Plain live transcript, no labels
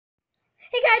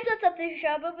Hey guys, what's up? This is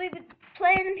Show. We'll be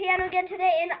playing the piano again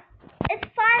today, and it's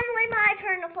finally my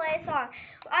turn to play a song.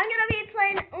 I'm gonna be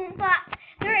playing Oompa.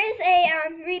 There is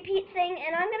a repeat thing,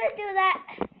 and I'm gonna do that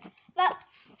about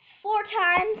 4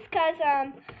 times because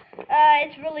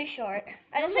it's really short.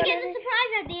 Don't forget the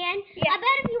surprise at the end. Yeah. I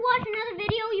bet if you watch another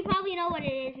video, you probably know what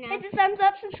it is now. Hit the thumbs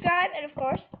up, subscribe, and of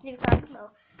course, leave a comment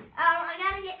below. I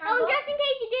gotta get my book. Just in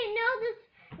case you didn't know this,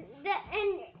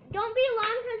 and don't be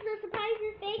alarmed because the surprise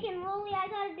is fake, and Rolly, I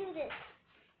gotta do this.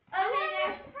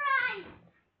 Okay, Surprise!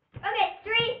 Okay,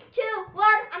 3, 2, 1,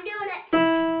 I'm doing it.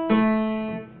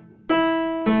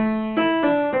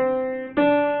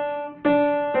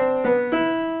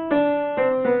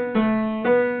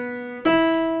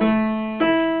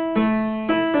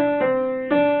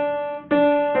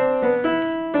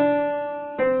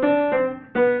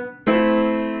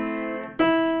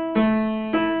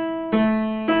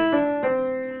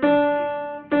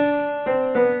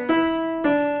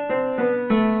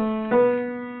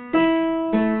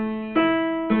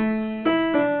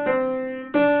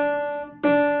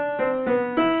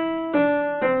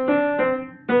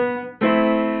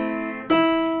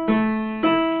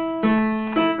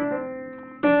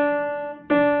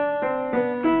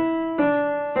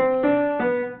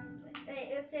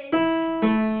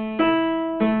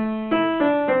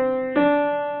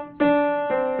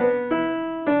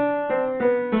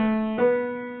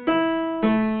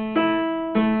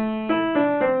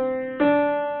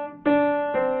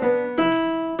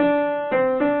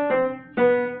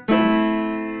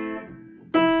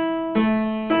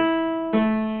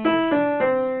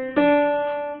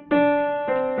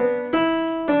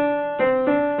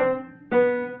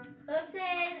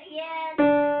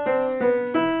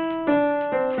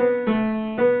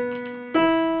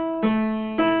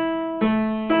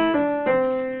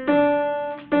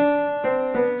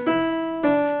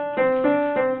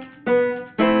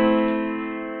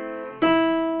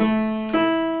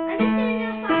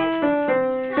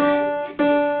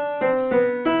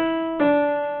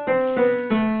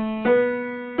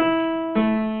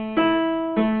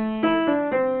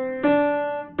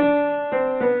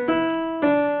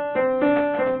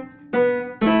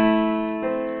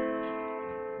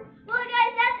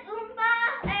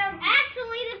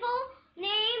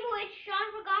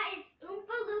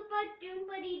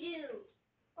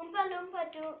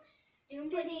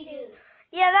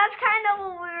 Yeah, that's kind of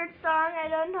a weird song. I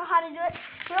don't know how to do it.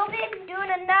 We'll be doing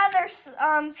another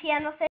piano thing.